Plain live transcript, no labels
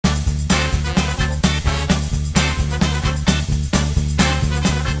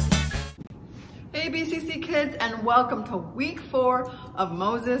Kids, and welcome to week 4 of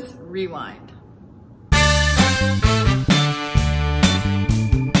Moses Rewind.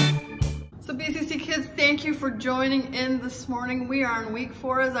 So BCC Kids, thank you for joining in this morning. We are in week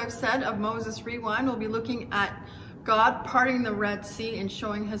 4, as I've said, of Moses Rewind. We'll be looking at God parting the Red Sea and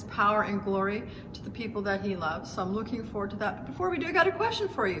showing his power and glory to the people that he loves. So I'm looking forward to that. But before we do, I got a question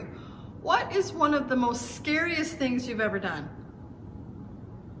for you. What is one of the most scariest things you've ever done?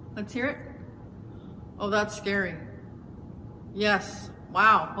 Let's hear it. Oh, that's scary. Yes.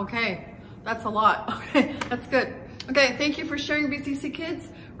 Wow. Okay. That's a lot. Okay. That's good. Okay. Thank you for sharing, BCC Kids.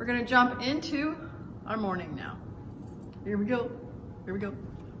 We're going to jump into our morning now. Here we go. Here we go.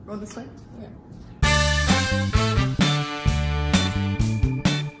 Go this way. Okay.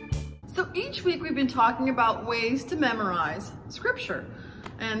 So each week we've been talking about ways to memorize scripture.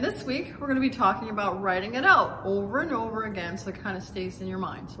 And this week we're going to be talking about writing it out over and over again so it kind of stays in your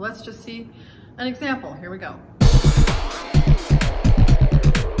mind. So let's just see an example. Here we go.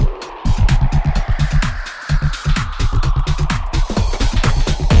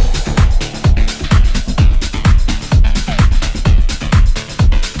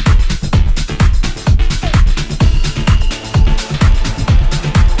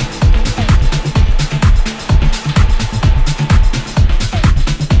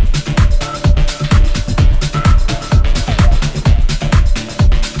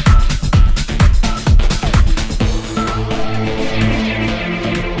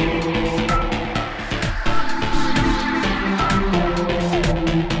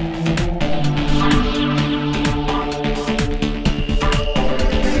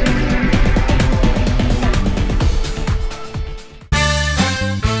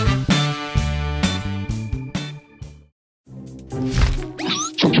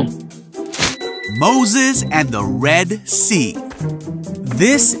 Moses and the Red Sea.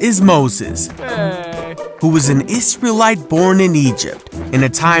 This is Moses, who was an Israelite born in Egypt, in a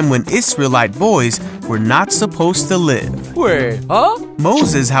time when Israelite boys were not supposed to live. Wait, huh?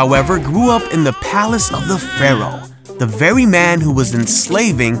 Moses, however, grew up in the palace of the Pharaoh, the very man who was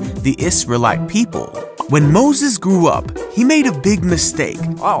enslaving the Israelite people. When Moses grew up, he made a big mistake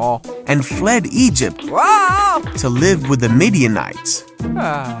and fled Egypt to live with the Midianites.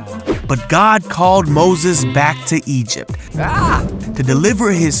 But God called Moses back to Egypt to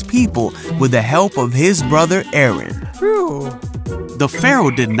deliver his people with the help of his brother Aaron. The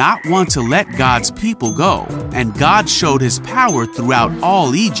Pharaoh did not want to let God's people go, and God showed his power throughout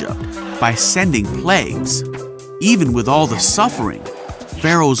all Egypt by sending plagues. Even with all the suffering,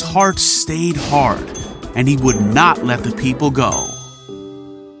 Pharaoh's heart stayed hard, and he would not let the people go.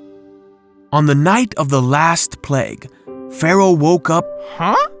 On the night of the last plague, Pharaoh woke up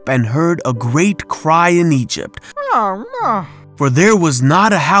and heard a great cry in Egypt. For there was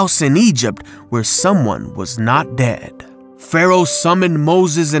not a house in Egypt where someone was not dead. Pharaoh summoned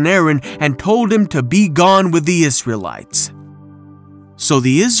Moses and Aaron and told him to be gone with the Israelites. So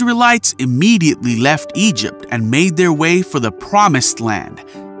the Israelites immediately left Egypt and made their way for the Promised Land,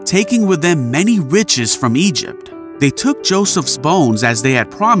 taking with them many riches from Egypt. They took Joseph's bones as they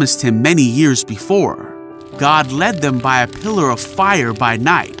had promised him many years before. God led them by a pillar of fire by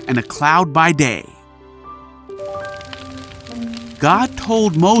night and a cloud by day. God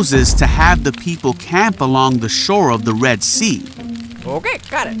told Moses to have the people camp along the shore of the Red Sea. Okay,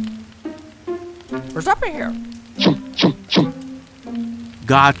 got it. Where's up in here?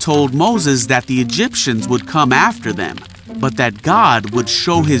 God told Moses that the Egyptians would come after them, but that God would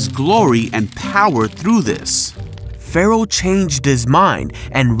show his glory and power through this. Pharaoh changed his mind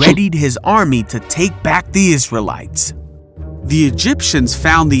and readied his army to take back the Israelites. The Egyptians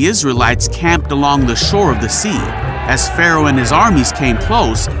found the Israelites camped along the shore of the sea. As Pharaoh and his armies came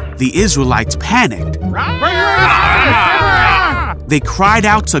close, the Israelites panicked. They cried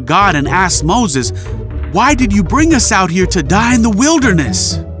out to God and asked Moses, "Why did you bring us out here to die in the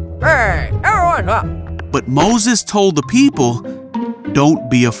wilderness?" Hey, everyone up! But Moses told the people,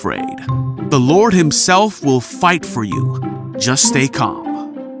 "Don't be afraid. The Lord himself will fight for you. Just stay calm."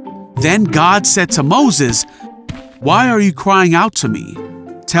 Then God said to Moses, "Why are you crying out to me?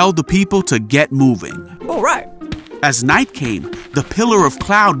 Tell the people to get moving." All right. As night came, the pillar of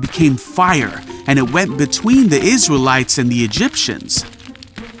cloud became fire, and it went between the Israelites and the Egyptians.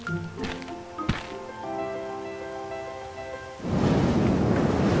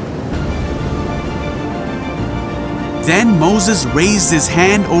 Then Moses raised his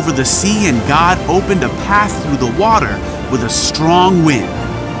hand over the sea, and God opened a path through the water with a strong wind.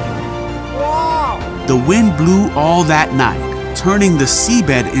 Wow. The wind blew all that night, turning the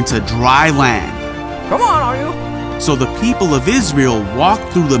seabed into dry land. Come on, are you? So the people of Israel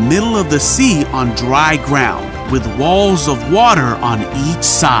walked through the middle of the sea on dry ground, with walls of water on each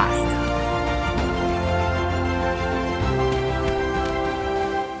side.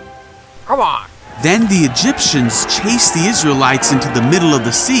 Come on. Then the Egyptians chased the Israelites into the middle of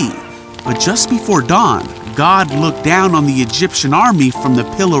the sea. But just before dawn, God looked down on the Egyptian army from the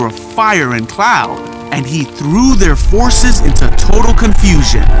pillar of fire and cloud, and he threw their forces into total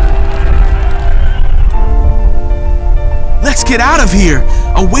confusion. "Let's get out of here,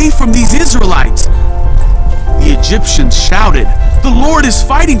 away from these Israelites!" The Egyptians shouted, "The Lord is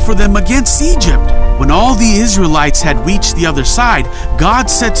fighting for them against Egypt." When all the Israelites had reached the other side, God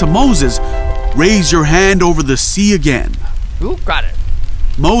said to Moses, "Raise your hand over the sea again." Ooh, got it.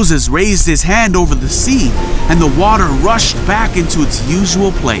 Moses raised his hand over the sea, and the water rushed back into its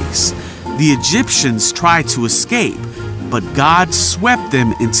usual place. The Egyptians tried to escape, but God swept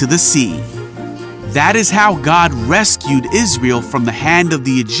them into the sea. That is how God rescued Israel from the hand of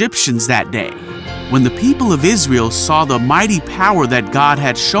the Egyptians that day. When the people of Israel saw the mighty power that God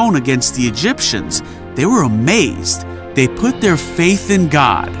had shown against the Egyptians, they were amazed. They put their faith in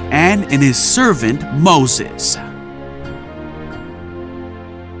God and in his servant Moses.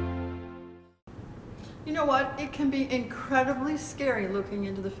 You know what? It can be incredibly scary looking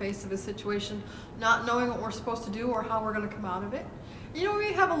into the face of a situation, not knowing what we're supposed to do or how we're going to come out of it. You know,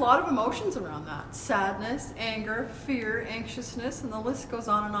 we have a lot of emotions around that. Sadness, anger, fear, anxiousness, and the list goes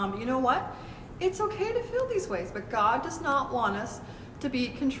on and on. But you know what? It's okay to feel these ways, but God does not want us to be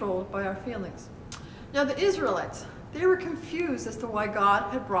controlled by our feelings. Now the Israelites, they were confused as to why God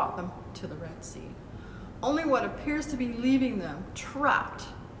had brought them to the Red Sea. Only what appears to be leaving them trapped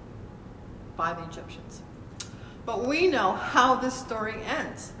by the Egyptians. But we know how this story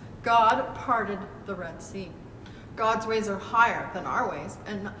ends. God parted the Red Sea. God's ways are higher than our ways,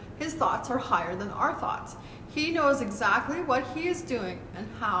 and his thoughts are higher than our thoughts. He knows exactly what he is doing and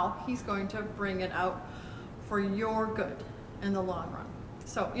how he's going to bring it out for your good in the long run.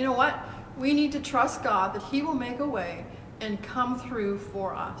 So, you know what? We need to trust God that he will make a way and come through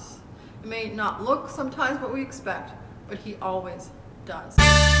for us. It may not look sometimes what we expect, but he always does.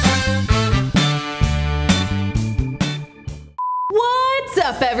 What's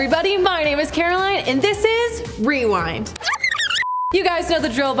up, everybody? My name is Caroline, and this is Rewind. You guys know the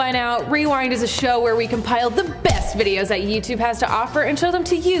drill by now. Rewind is a show where we compile the best videos that YouTube has to offer and show them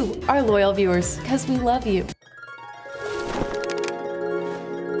to you, our loyal viewers, because we love you.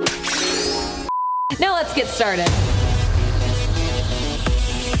 Now let's get started.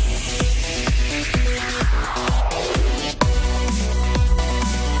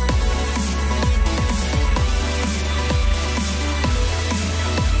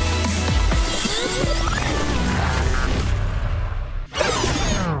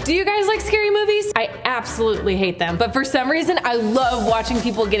 Do you guys like scary movies? I absolutely hate them, but for some reason, I love watching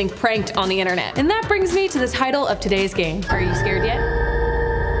people getting pranked on the internet. And that brings me to the title of today's game. Are you scared yet?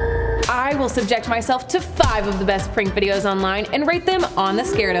 I will subject myself to 5 of the best prank videos online and rate them on the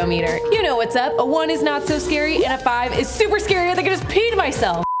Scaredometer. You know what's up. A 1 is not so scary and a 5 is super scary. I think I just peed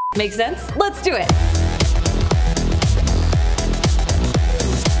myself. Make sense? Let's do it.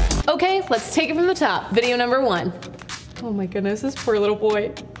 Okay, let's take it from the top. Video number 1. Oh my goodness, this poor little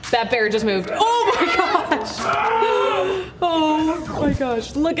boy. That bear just moved. Oh my gosh. Oh my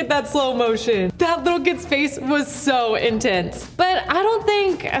gosh. Look at that slow motion. That little kid's face was so intense. But I don't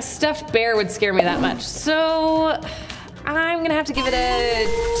think a stuffed bear would scare me that much. So I'm gonna have to give it a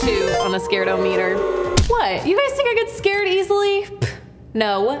 2 on the Scaredometer. What? You guys think I get scared easily?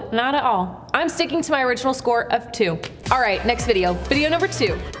 No, not at all. I'm sticking to my original score of 2. All right, next video. Video number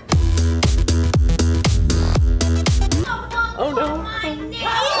 2. Oh no.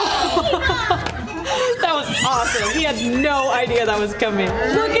 That was awesome. He had no idea that was coming.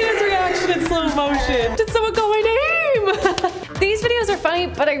 Look at his reaction in slow motion. Did someone call my name? These videos are funny,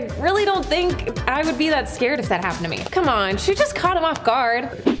 but I really don't think I would be that scared if that happened to me. Come on, she just caught him off guard.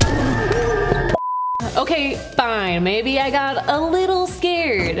 Okay, fine. Maybe I got a little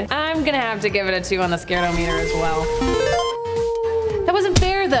scared. I'm gonna have to give it a 2 on the Scaredometer as well. That wasn't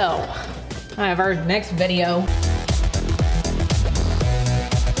fair though. I have our next video.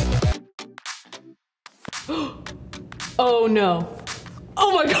 Oh no.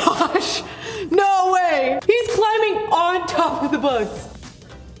 Oh my gosh. No way. He's climbing on top of the bugs.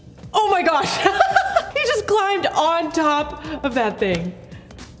 Oh my gosh. He just climbed on top of that thing.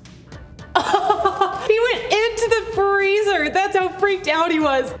 He went into the freezer. That's how freaked out he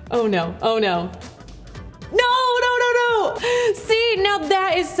was. Oh no. Oh no. No, no, no, no. See, now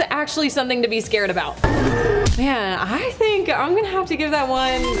that is actually something to be scared about. Man, I think I'm gonna have to give that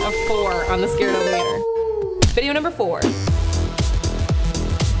one a 4 on the Scaredometer. Video number 4.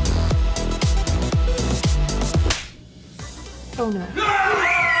 Oh no.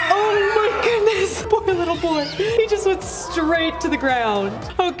 Oh my goodness, poor little boy. He just went straight to the ground.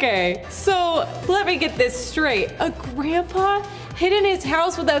 Okay, so let me get this straight. A grandpa hid in his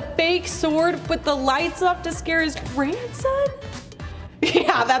house with a fake sword with the lights off to scare his grandson?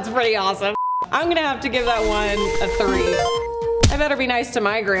 Yeah, that's pretty awesome. I'm gonna have to give that one a 3. I better be nice to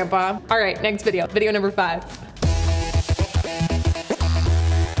my grandpa. All right, next video. Video number 5.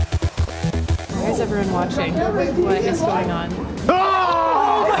 Why is everyone watching? What is going on?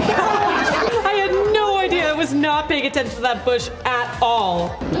 Oh my gosh! I had no idea. I was not paying attention to that bush at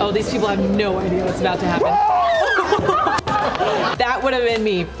all. Oh, these people have no idea what's about to happen. That would have been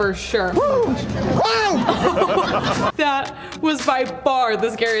me for sure. That was by far the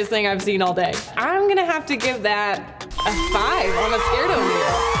scariest thing I've seen all day. I'm gonna have to give that a 5 on a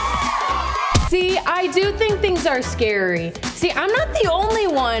scaredometer. See, I do think things are scary. See, I'm not the only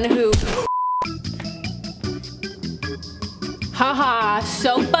one who... Haha,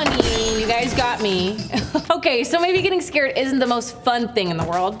 so funny. You guys got me. Okay, so maybe getting scared isn't the most fun thing in the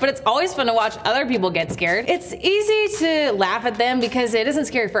world, but it's always fun to watch other people get scared. It's easy to laugh at them because it isn't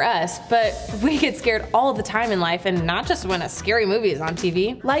scary for us, but we get scared all the time in life, and not just when a scary movie is on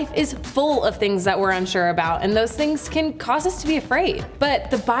TV. Life is full of things that we're unsure about, and those things can cause us to be afraid. But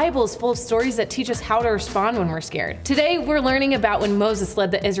the Bible is full of stories that teach us how to respond when we're scared. Today, we're learning about when Moses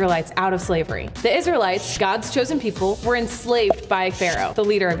led the Israelites out of slavery. The Israelites, God's chosen people, were enslaved by Pharaoh, the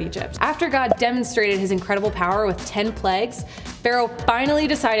leader of Egypt. After God demonstrated his incredible power with 10 plagues, Pharaoh finally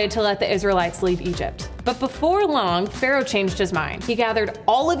decided to let the Israelites leave Egypt. But before long, Pharaoh changed his mind. He gathered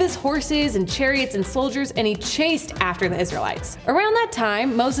all of his horses and chariots and soldiers, and he chased after the Israelites. Around that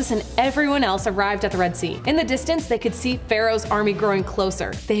time, Moses and everyone else arrived at the Red Sea. In the distance, they could see Pharaoh's army growing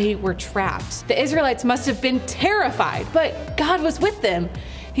closer. They were trapped. The Israelites must have been terrified, but God was with them.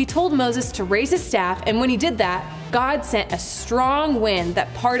 He told Moses to raise his staff, and when he did that, God sent a strong wind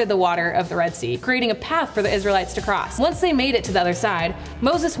that parted the water of the Red Sea, creating a path for the Israelites to cross. Once they made it to the other side,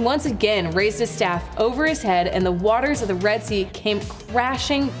 Moses once again raised his staff over his head, and the waters of the Red Sea came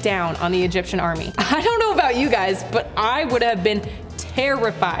crashing down on the Egyptian army. I don't know about you guys, but I would have been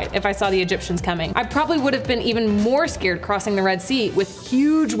terrified if I saw the Egyptians coming. I probably would have been even more scared crossing the Red Sea with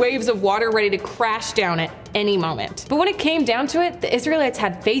huge waves of water ready to crash down at any moment. But when it came down to it, the Israelites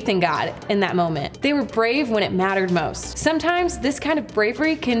had faith in God in that moment. They were brave when it mattered most. Sometimes this kind of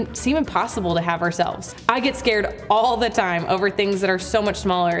bravery can seem impossible to have ourselves. I get scared all the time over things that are so much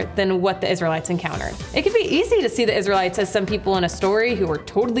smaller than what the Israelites encountered. It can be easy to see the Israelites as some people in a story who are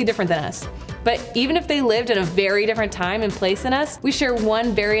totally different than us. But even if they lived in a very different time and place than us, we share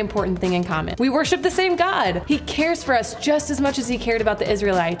one very important thing in common. We worship the same God. He cares for us just as much as he cared about the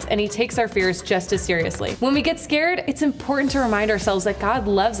Israelites, and he takes our fears just as seriously. When we get scared, it's important to remind ourselves that God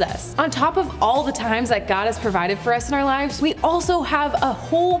loves us. On top of all the times that God has provided for us in our lives, we also have a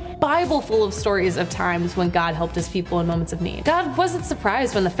whole Bible full of stories of times when God helped his people in moments of need. God wasn't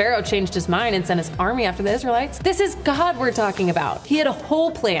surprised when the Pharaoh changed his mind and sent his army after the Israelites. This is God we're talking about. He had a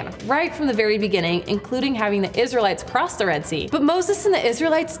whole plan right from the very beginning, including having the Israelites cross the Red Sea. But Moses and the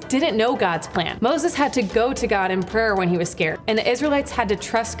Israelites didn't know God's plan. Moses had to go to God in prayer when he was scared, and the Israelites had to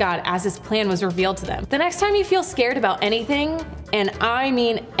trust God as his plan was revealed to them. The next time you feel scared about anything, and I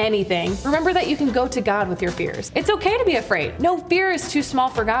mean anything, remember that you can go to God with your fears. It's okay to be afraid. No fear is too small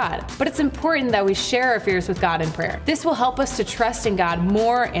for God, but it's important that we share our fears with God in prayer. This will help us to trust in God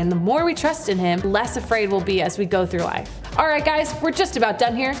more, and the more we trust in him, less afraid we'll be as we go through life. All right, guys, we're just about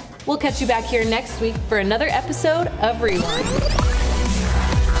done here. We'll catch you back here next week for another episode of Rewind.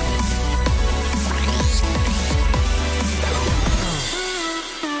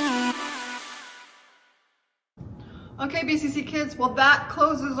 Okay, BCC kids, well that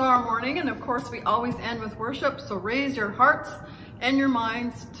closes our morning, and of course we always end with worship, so raise your hearts and your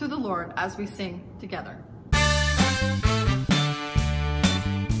minds to the Lord as we sing together.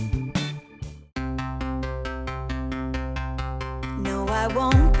 No, I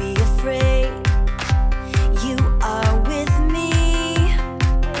won't be afraid. You are with me.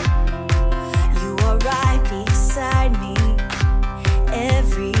 You are right beside me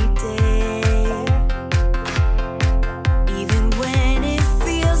every day. Even when it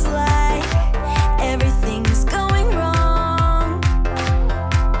feels like everything's going wrong,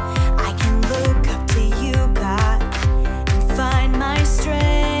 I can look up to you, God, and find my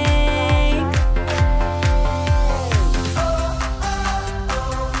strength. Oh, oh,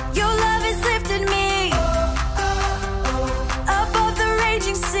 oh.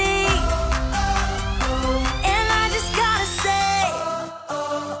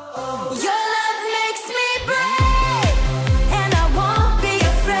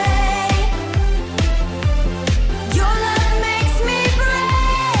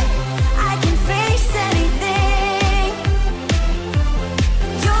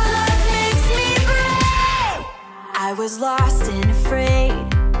 lost in